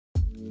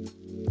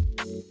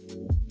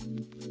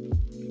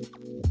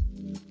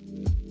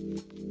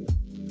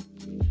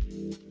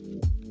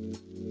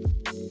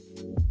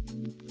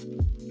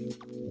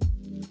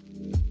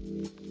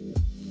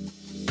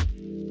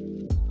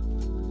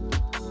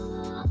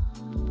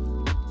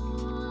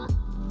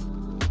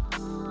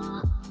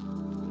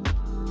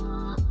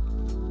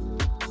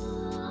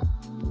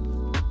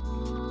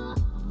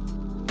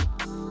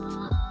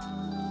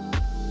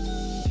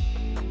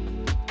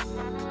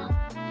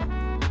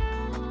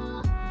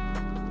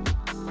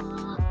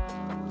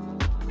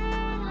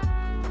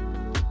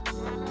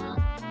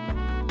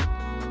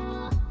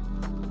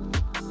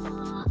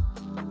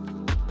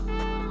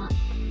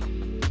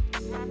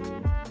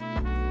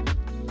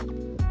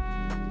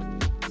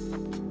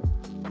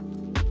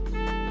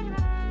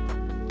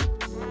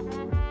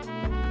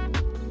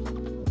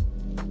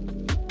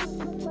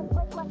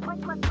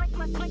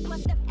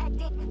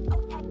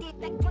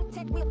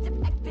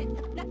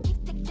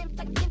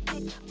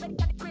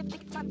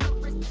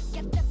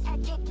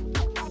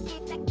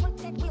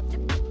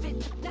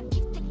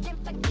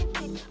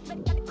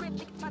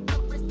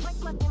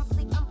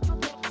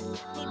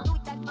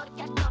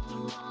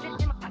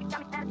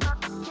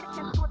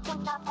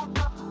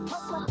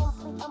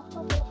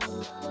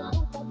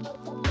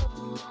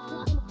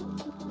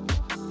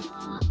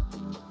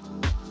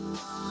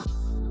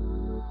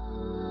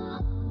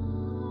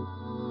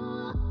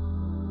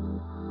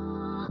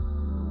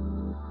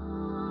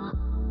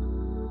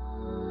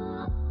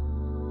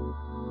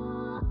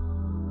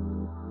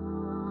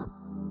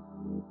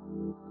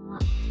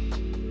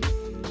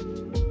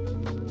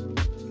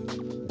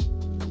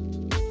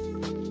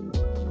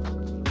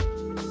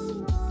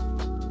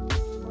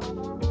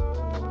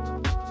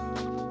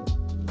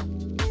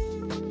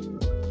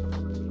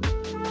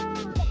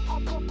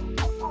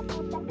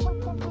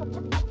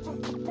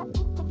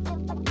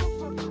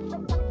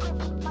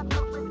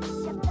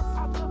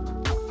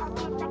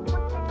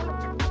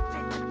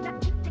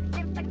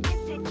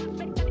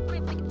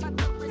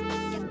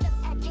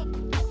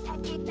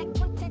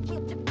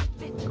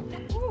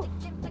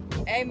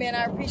Hey man,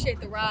 I appreciate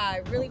the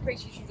ride. Really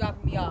appreciate you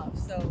dropping me off.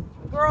 So,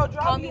 girl,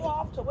 drop you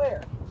off to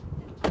where?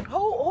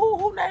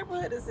 Who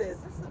neighborhood is this?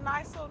 This is a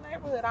nice little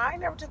neighborhood. I ain't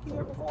never took you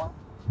here before.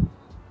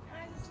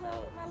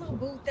 My little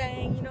boo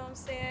thing, you know what I'm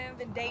saying? I've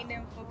been dating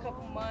him for a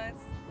couple months.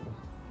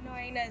 You know,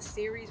 ain't nothing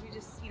serious. We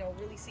just, you know,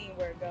 really seeing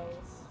where it goes.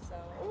 So.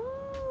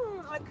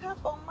 A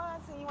couple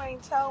months and you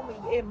ain't told me.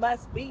 It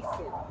must be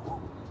serious.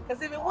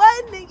 Because if it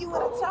wasn't, then you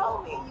would have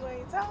told me. You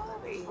ain't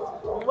told me.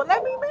 Well,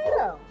 let me meet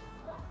him.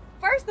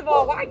 First of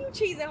all, why are you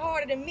cheesing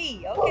harder than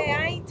me? Okay,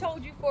 I ain't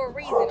told you for a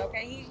reason,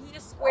 okay? He a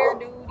square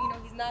dude, you know,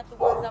 he's not the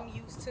ones I'm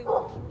used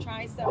to.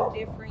 Trying something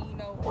different, you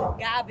know.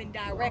 God been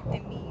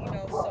directing me, you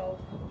know, so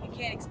you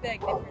can't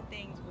expect different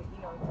things with,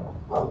 you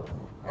know,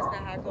 that's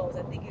not how it goes.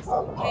 I think you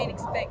can't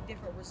expect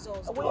different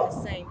results doing the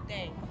same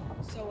thing.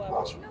 So,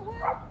 but you know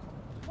what?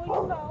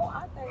 Well, you know,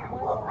 I think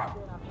one thing's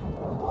good on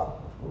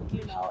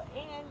you know,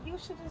 and you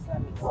should just let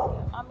me see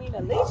him. I mean,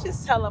 at least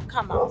just tell him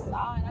come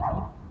outside.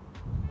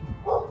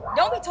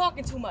 Don't be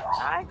talking too much.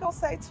 I ain't gonna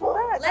say too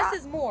much. Less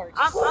is more.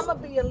 I'm gonna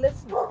be a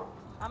listener.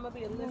 I'm gonna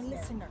be a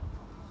listener.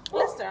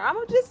 Listener. I'm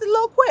gonna just a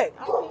little quick.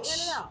 I'm gonna be in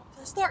and out.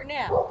 So start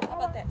now. How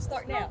about that?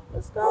 Start now.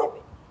 Let's go.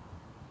 Zip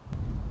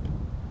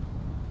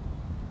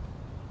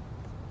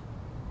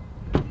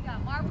it. We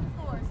got marble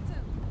floors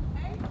too.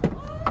 Hey.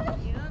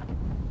 Yeah.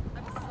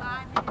 I'm just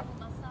sliding in with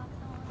my socks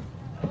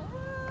on.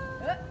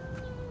 I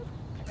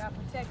gotta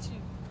protect you.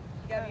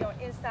 You gotta be on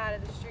the inside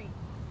of the street.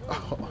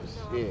 Oh,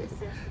 shit.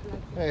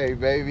 Hey,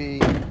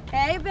 baby.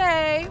 Hey,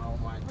 babe. Oh,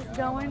 my God. What's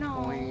going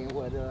on? Queen,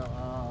 what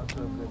up?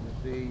 So good to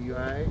see you,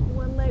 all right?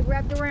 One leg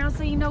wrapped around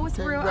so you know it's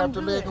real. Wrapped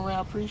the leg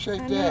around.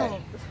 Appreciate that.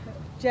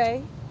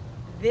 Jay,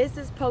 this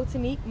is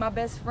Potanique, my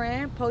best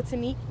friend.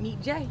 Potanique, meet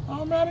Jay.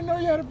 Oh, man, I didn't know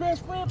you had a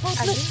best friend,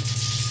 Potanique.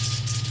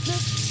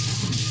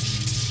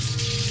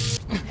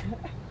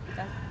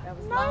 That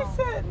was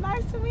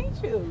nice to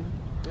meet you.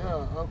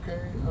 Yeah,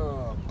 okay.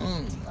 Oh,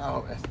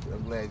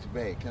 I'm glad you're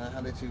back. Can I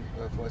holler at you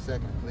for a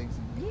second, please?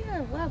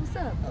 Yeah, well, what's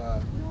up?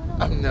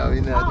 No,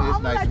 you know, it's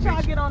I'm nice to gonna let meet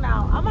y'all you. get on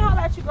out. I'm gonna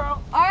holler at you,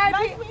 girl. All right,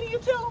 nice meeting you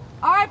too.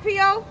 All right,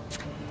 P.O.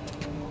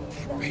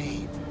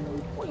 Babe.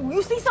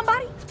 You see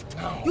somebody?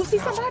 No, you see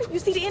somebody? You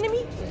see the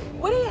enemy?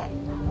 Where they at?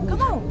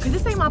 Come on, because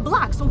this ain't my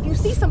block, so if you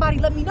see somebody,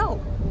 let me know.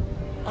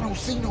 I don't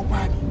see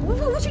nobody.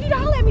 What you need to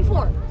holler at me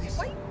for?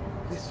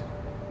 Listen,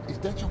 is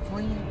that your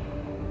friend?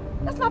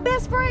 That's my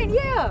best friend,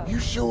 yeah. You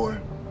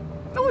sure?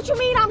 What you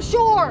mean I'm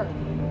sure?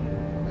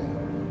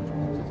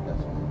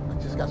 I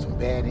just got some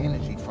bad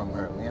energy from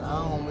her, man.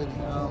 I don't really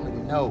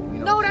know. You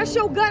know? No, that's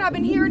your gut. I've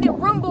been hearing it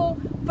rumble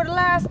for the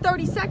last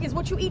 30 seconds.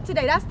 What you eat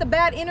today? That's the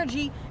bad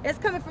energy that's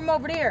coming from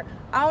over there.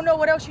 I don't know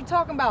what else you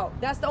talking about.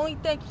 That's the only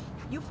thing.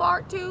 You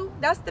fart too?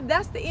 That's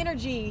the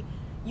energy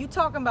you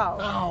talking about.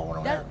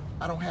 No,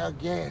 I don't have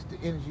gas. The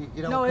energy,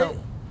 it don't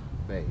come.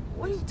 Babe.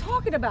 What are you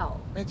talking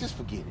about? Man, just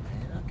forget it,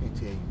 man. I can't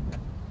tell you.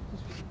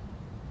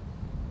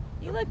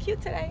 You look cute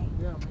today.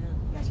 Yeah, man.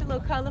 You got your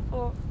little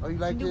colorful you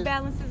like New this?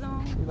 Balances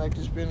on. You like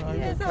this spin on?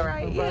 Yeah, it's all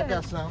right. Yeah. I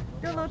got some.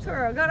 Your little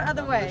twirl. Go the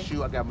other way.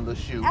 I got my little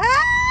shoe.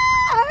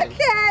 Ah, okay. You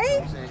know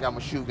what I'm saying? Got my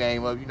shoe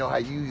game up. You know how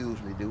you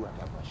usually do. I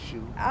got my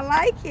shoe. I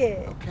like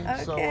it.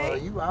 Okay. So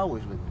you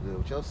always looking good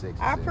with your sexy.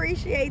 I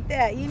appreciate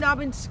that. You know I've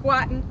been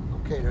squatting.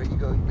 Okay, there you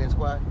go. You been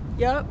squatting?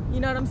 Yep.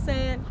 You know what I'm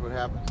saying? That's what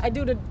happens. I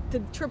do the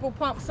triple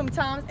pump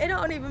sometimes. It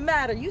don't even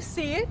matter. You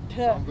see it.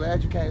 So I'm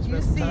glad you came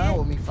spend some time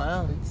with me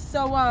finally.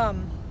 So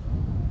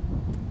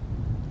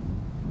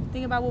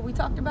think about what we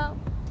talked about?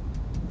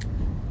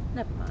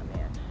 Never mind,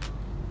 man.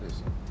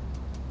 Listen,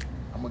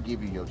 I'm gonna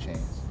give you your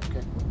chance,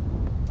 okay?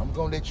 I'm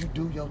gonna let you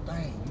do your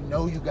thing. You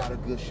know you got a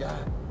good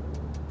shot.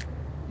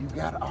 You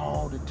got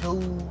all the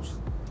tools.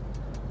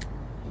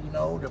 You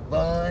know, the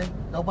bun.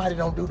 Nobody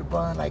don't do the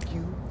bun like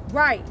you.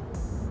 Right.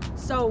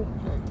 So.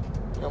 Okay.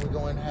 Can we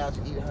go in the house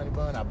and eat a honey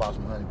bun? I bought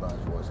some honey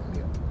buns for us a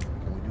meal.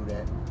 Can we do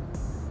that?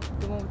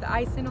 The one with the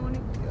icing on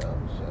it? Yeah,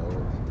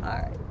 sure. All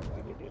right.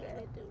 We can do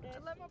that.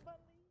 Let my bun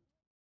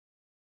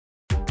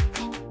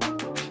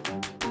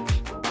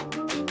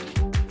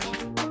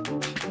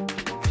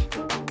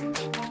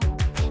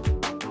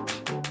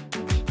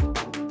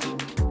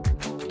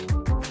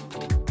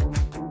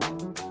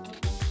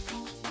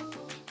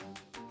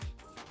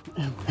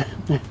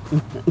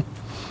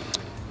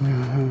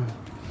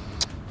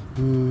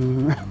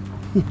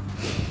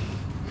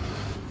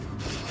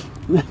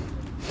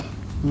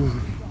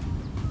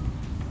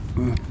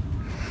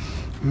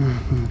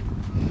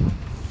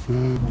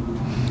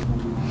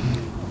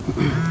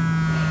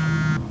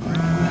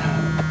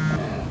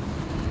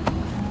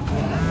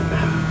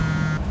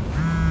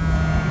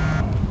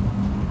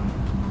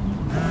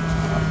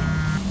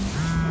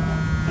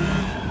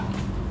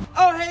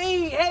Oh,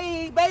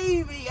 hey,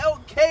 baby.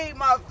 Okay,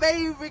 my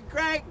favorite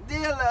crack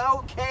dealer.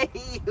 Okay,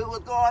 what's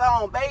going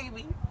on,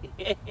 baby?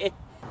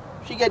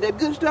 She got that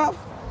good stuff?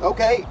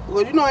 Okay.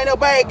 Well, you know, ain't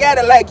nobody got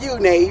it like you,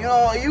 Nate. You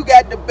know, you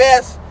got the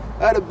best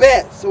of the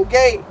best,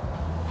 okay?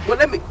 Well,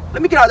 let me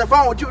get off the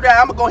phone with you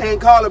now. I'm gonna go ahead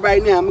and call her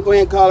right now. I'm gonna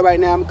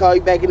call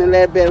you back in a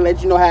little bit and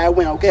let you know how it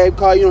went, okay?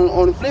 Call you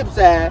on the flip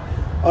side,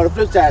 or the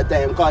flip side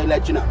thing. I'm gonna call you,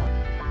 let you know.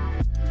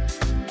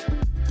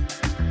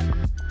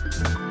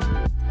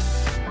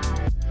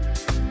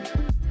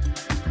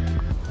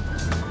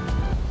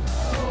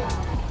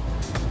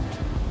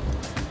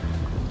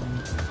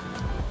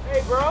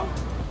 Hey, bro.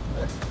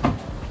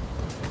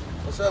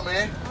 What's up,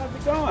 man? How's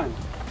it going?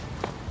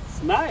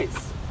 It's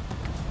nice.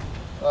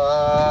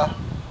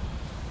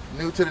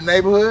 New to the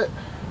neighborhood?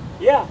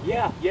 Yeah.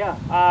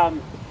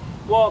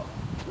 Well,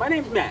 my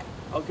name's Matt,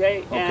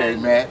 okay? Okay,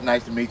 And, Matt.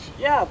 Nice to meet you.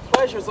 Yeah,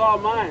 pleasure's all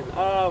mine.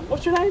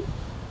 What's your name?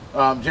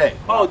 Jay.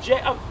 Oh,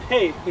 Jay.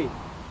 Hey.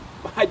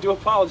 I do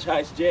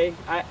apologize, Jay.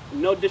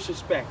 No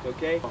disrespect,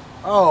 okay?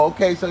 Oh,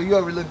 okay. So you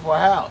ever looking for a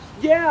house?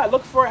 Yeah,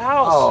 look for a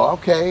house. Oh,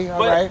 okay.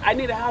 All right. But I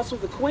need a house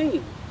with a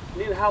queen.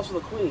 Looking for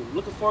a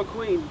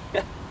queen.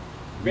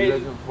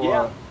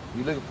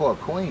 You looking for a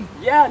queen?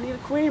 Yeah, I need a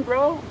queen,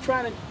 bro. I'm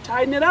trying to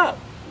tighten it up.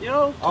 You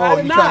know, Oh,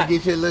 you trying to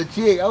get your little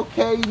chick?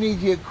 Okay, you need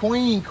your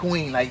queen.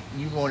 Like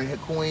you want a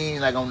queen,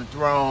 like on the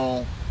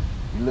throne.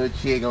 Your little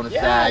chick on the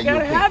side. Yeah, I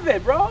gotta have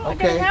it, bro. Okay. I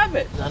gotta have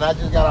it. And I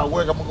just got out of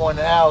work. I'm gonna go in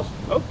the house.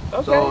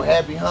 Okay. So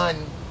happy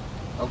hunting.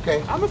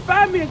 Okay. I'm gonna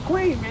find me a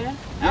queen, man.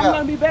 Yeah. I'm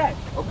gonna be back.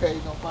 Okay,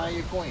 you gonna find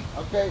your queen.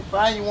 Okay,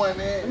 find you one,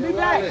 man. I'll be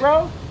back,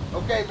 bro.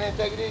 Okay, man,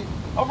 take it easy.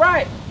 All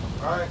right.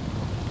 All right.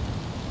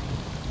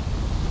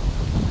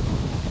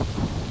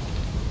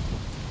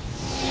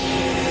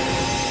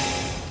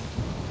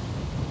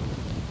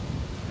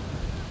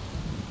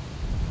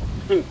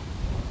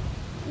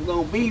 I'm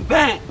gonna be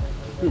back.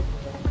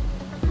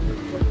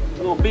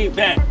 I'm gonna be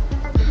back.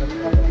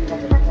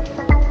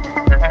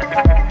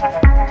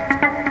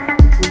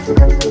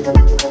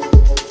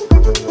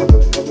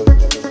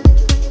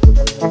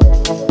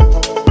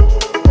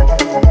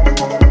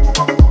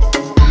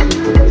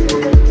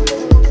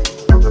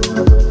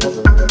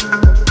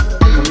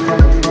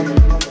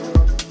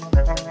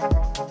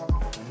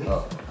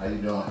 How you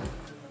doing?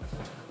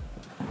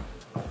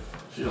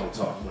 She don't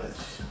talk much.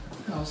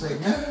 You don't say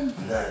nothing.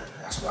 Nothing.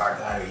 That's why I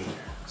got her here.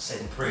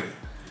 Sitting pretty.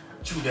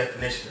 True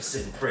definition of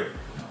sitting pretty.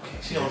 Okay.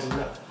 She don't do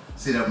nothing.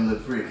 Sit up and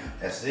look pretty.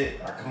 That's it.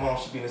 Like, come on,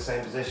 she be in the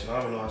same position. I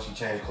don't even know how she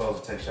changed clothes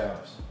and take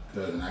showers.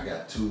 Cousin, I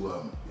got two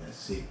of them that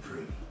sit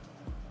pretty.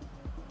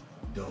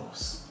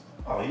 Dos.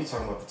 Oh, you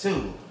talking about the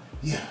two?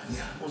 Yeah.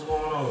 What's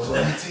going on with So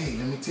that?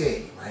 let me tell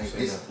you, right?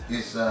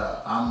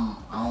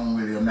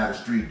 I'm not a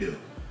street dude.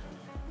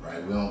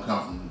 Right? We don't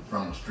come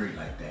from the street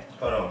like that.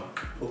 Hold on.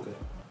 Okay.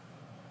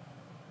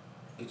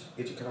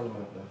 Get your condom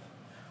out now.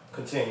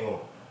 Continue on.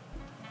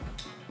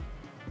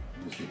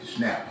 You just get the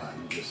snap, huh?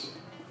 You just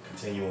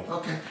Continue on.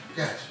 okay,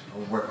 gotcha.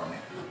 I'll work on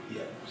that.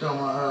 Yeah. So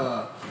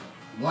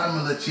one of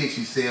my little chicks,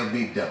 she sell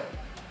big dope.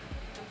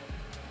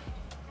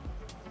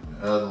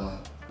 The other one,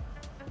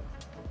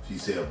 she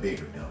sell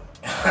bigger dope.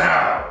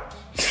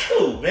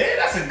 Dude, man,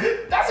 that's a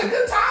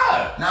good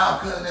time. No,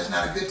 cuz that's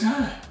not a good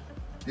time.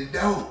 The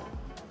dope.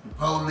 The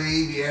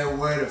police,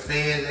 everywhere, the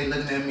feds, they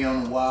looking at me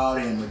on the wall,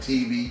 they in my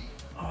TV.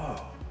 Oh,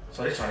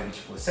 so they trying to get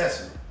you for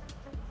accessory.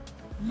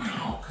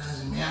 No,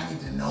 cousin, man, I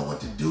need to know what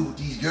to do with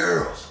these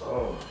girls.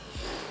 Oh.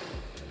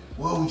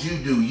 What would you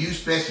do? You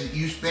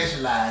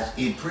specialize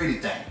in pretty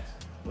things.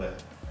 Well,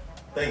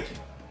 thank you.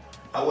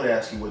 I would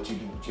ask you what you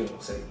do, but you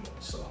don't say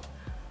much. So,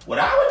 what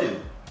I would do,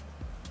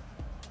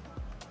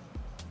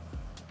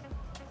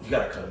 you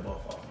gotta cut them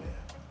both off, man.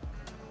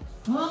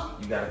 Huh?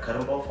 You gotta cut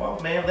them both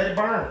off, man. Let it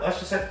burn.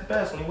 Usher said the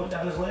best when he went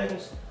down his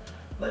leggings.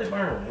 Let it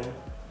burn, man.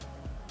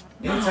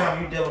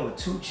 Anytime you're dealing with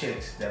two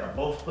chicks that are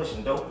both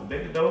pushing dope and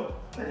bigger dope,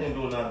 that ain't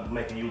doing nothing but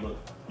making you look,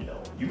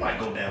 you might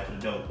go down for the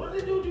dope. What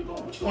you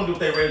gonna do if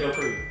they raise your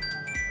career?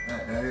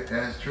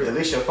 That's true. At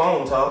least your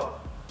phone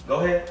talk. Go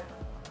ahead.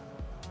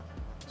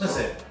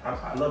 Listen,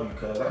 I love you,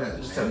 cuz.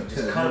 Just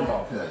cut them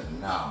off.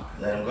 No.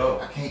 Let them go.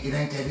 I can't, it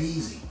ain't that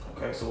easy.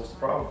 Okay, so what's the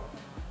problem?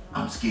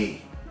 I'm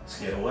scared.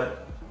 Scared of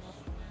what?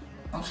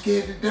 I'm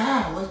scared to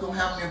die. What's gonna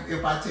happen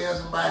if I tell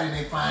somebody and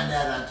they find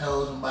out I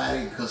told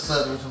somebody,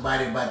 consulted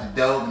somebody about the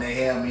dope and they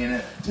have me in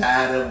a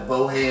tied up,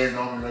 both hands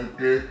on me like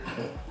this?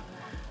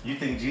 You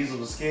think Jesus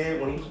was scared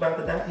when he was about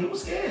to die? He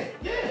was scared.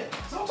 Yeah.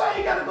 Sometimes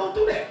you gotta go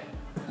through that.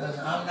 Cause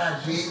I'm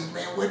not Jesus,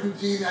 man. What do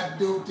Jesus have to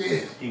do with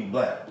this? He was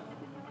black.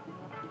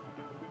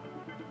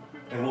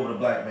 And what would a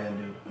black man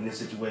do in this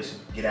situation?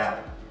 Get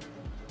out.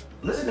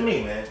 Listen to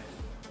me, man.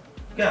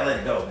 You gotta let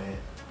it go, man.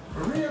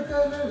 For real,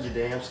 cuz? You're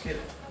damn scared.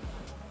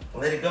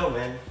 Let it go,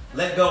 man.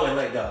 Let go and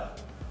let God.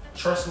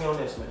 Trust me on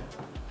this, man.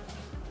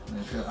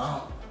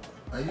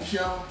 Are you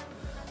sure?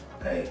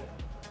 Hey,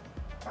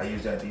 I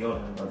use that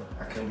deodorant, brother.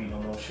 I couldn't be no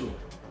more sure.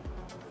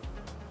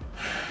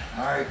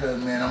 All right,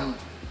 cuz, man,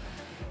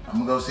 I'm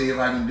gonna go see if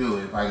I can do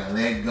it. If I can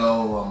let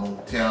go, I'm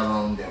gonna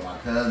tell them that my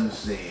cousin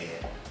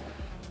said.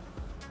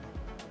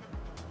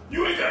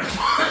 You ain't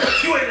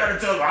gotta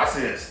tell them I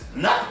said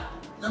nothing.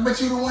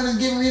 But you the one that's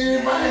giving me the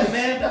advice. Yeah,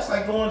 man, that's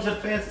like going to the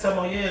feds and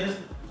telling them, yeah, this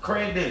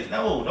Craig did it.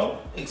 No, don't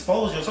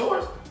expose your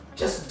source.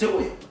 Just do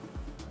it.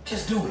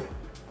 Just do it.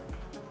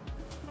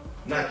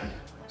 Nike,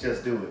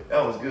 just do it.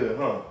 That was good,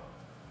 huh?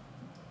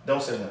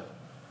 Don't say nothing.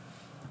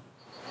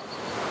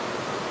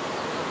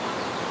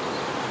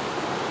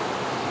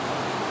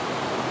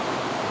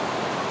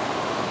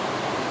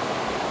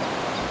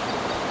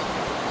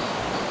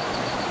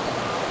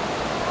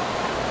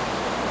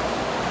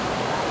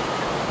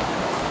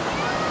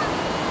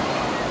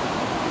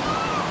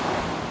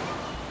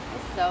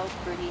 So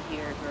pretty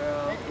here,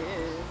 girl. It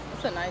is.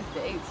 It's a nice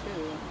day,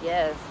 too.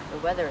 Yes, the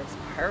weather is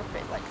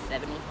perfect, like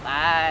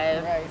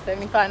 75. Right,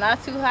 75.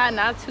 Not too hot,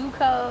 not too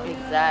cold. You know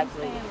what I'm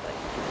Exactly. saying?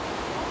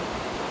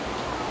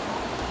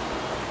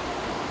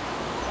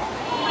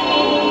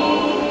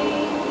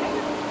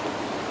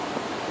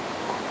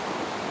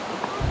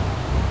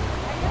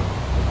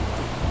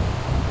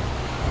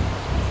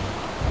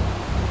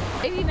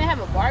 They even have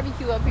a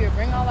barbecue up here.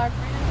 Bring all our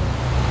friends.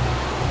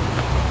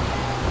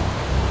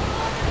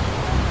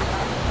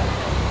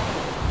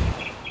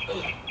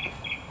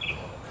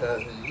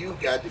 Cousin, you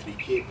got to be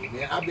kidding me,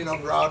 man. I've been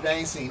over all day,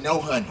 ain't seen no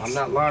honeys. I'm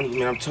not lying to you,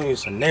 man. I'm telling you,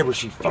 it's a neighbor.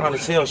 She fine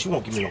as hell. She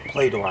won't give me no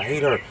play, though. I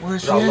hate her.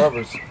 Where's but she I at? love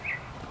her.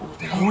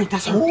 Oh, wait,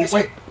 that's her. Ooh, That's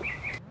wait. her.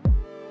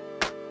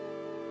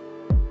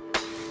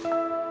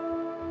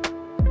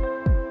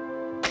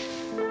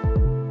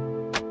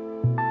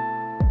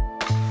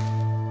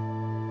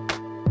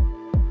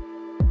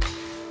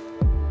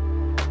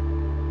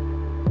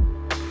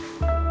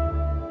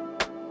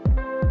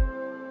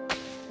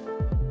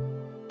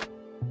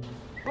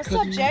 What's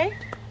up, Jay?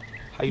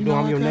 How you You doing?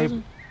 know I'm your her, neighbor.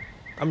 cousin?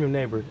 I'm your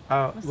neighbor.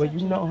 Well,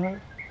 you know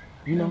her?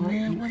 You know her?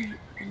 Man, what are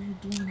you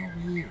doing over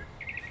here?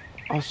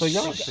 Oh, so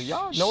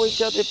y'all know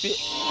each other? If you...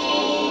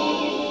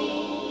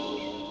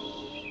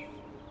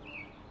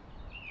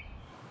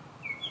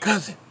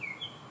 Cousin,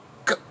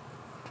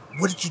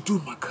 what did you do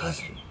to my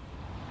cousin?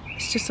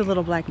 It's just a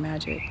little black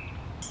magic.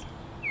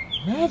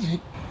 Magic?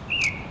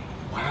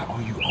 Why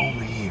are you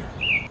over here?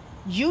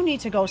 You need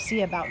to go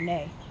see about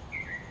Nay.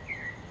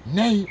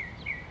 Nay?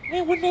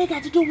 Man, what Nay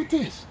got to do with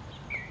this?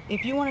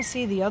 If you want to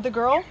see the other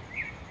girl,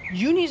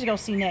 you need to go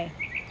see Nay.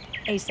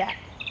 ASAP.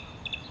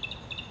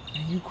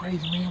 Man, you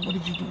crazy, man. What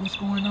did you do? What's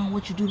going on?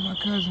 What you do to my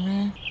cousin,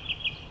 man?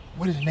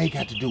 What does Nay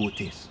got to do with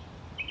this?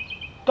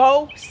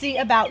 Go see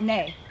about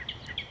Nay.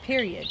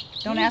 Period.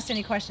 Don't ask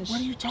any questions.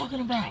 What are you talking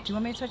about? Do you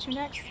want me to touch you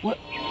next? What?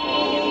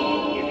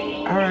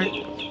 All right.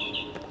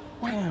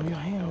 Damn, your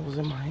hand was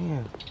in my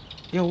hand.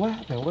 Yo, what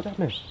happened? What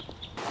happened?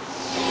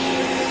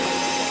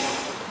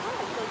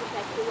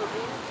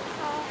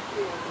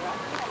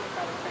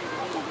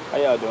 How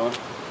y'all doing?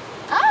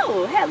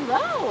 Oh,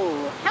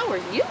 hello. How are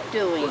you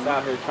doing? Just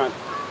out here trying.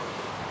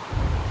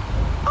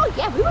 Oh,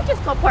 yeah, we were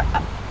just going for...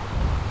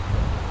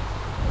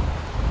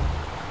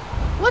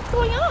 What's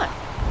going on?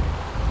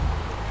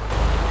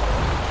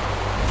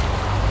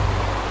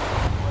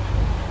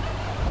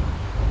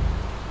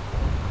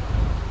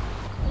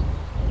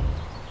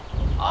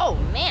 Oh,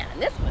 man,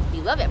 this must be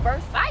love at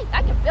first sight.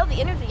 I can feel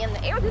the energy in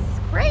the air. This is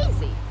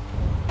crazy.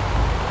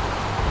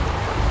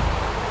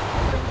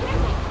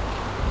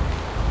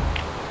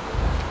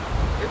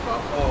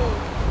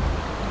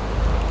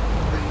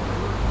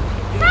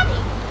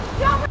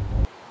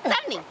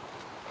 Sunny,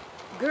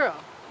 Girl.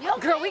 you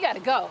okay? Girl, we gotta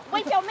go.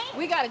 Wait, your man?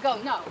 We gotta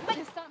go. No. But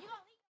Just stop.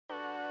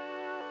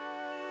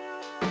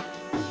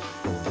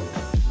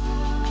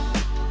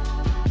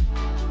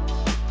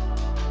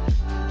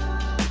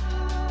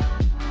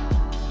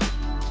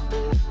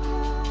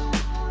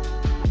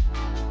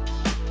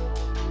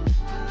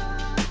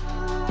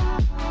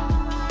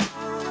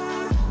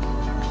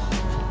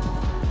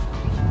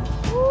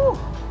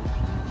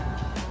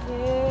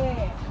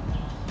 Yeah.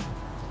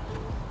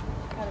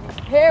 Gotta be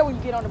prepared when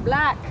you get on the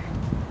block.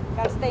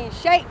 Gotta stay in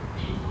shape.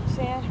 You know what I'm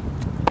saying?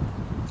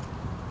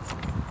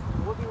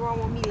 What be wrong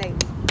with me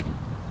lately?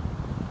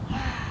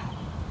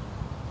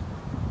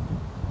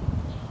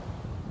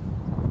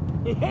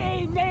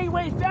 Hey, Nay,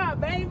 what's up,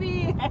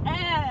 baby?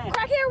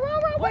 Crackhead,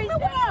 Roro, what you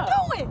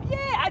doing?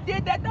 Yeah, I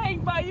did that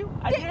thing for you.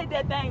 I did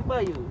that thing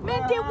for you.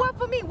 Man, did what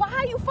for me? Why,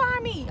 how you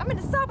find me? I'm in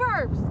the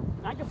suburbs.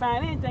 I can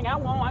find anything I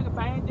want. I can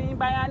find anything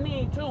anybody I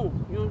need, too.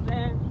 You know what I'm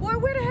saying? Boy,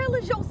 where the hell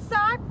is your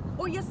sock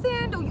or your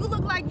sandal? You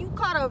look like you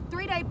caught a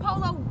 3-day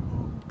polo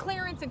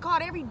clearance and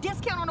caught every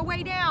discount on the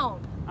way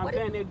down. I'm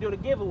saying they do the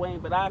giveaway,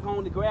 but I can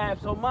only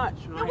grab so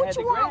much. Man, I what had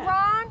you to want, grab.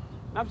 Ron?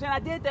 I'm saying I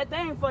did that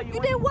thing for you. You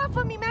did what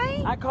for me,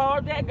 man? I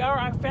called that girl.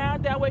 I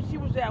found out where she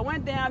was at. I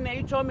went down there.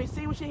 You told me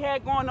see what she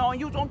had going on.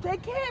 You was gonna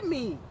take care of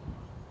me.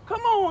 Come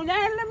on, now.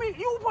 You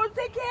were supposed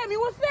to take care of me.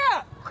 What's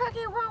up?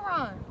 Crackhead,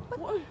 Ron.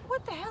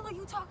 What the hell are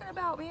you talking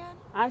about, man?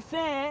 I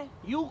said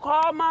you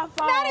called my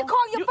phone. Man, I didn't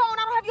call your phone.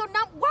 I don't have your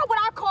number. Why would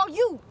I call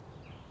you?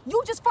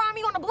 You just find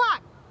me on the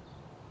block.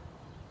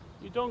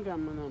 You don't got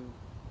my number.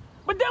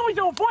 But that was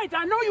your voice.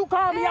 I know you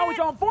called me. That was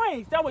your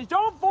voice. That was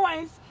your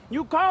voice.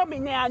 You called me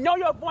now. I know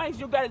your voice.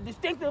 You got a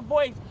distinctive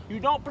voice. You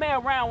don't play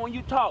around when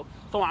you talk.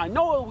 So I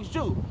know it was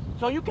you.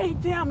 So you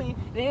can't tell me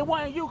that it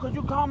wasn't you because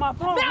you called my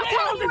phone. Man, I'm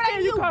telling you it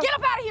ain't you. Get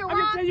up out of here, I'm just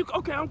Ron. telling you.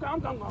 Okay, I'm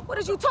going. What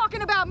is you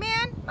talking about,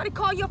 man? Somebody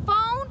call your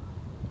phone?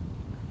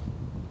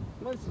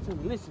 Listen to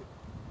me. Listen.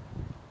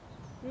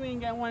 You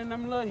ain't got one of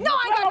them little... No,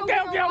 I ain't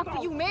got no okay.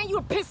 for you, man. You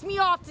done pissed me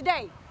off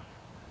today.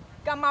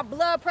 Got my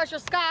blood pressure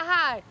sky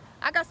high.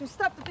 I got some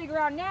stuff to figure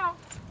out now.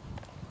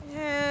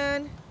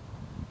 And...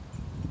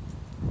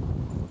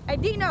 Hey,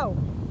 Dino.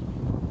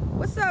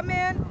 What's up,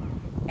 man?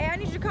 Hey, I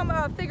need you to come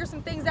figure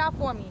some things out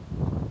for me.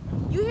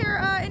 You hear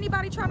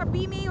anybody trying to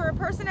be me or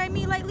impersonate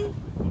me lately?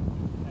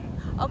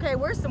 Okay,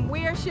 where's some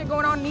weird shit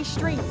going on in these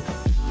streets?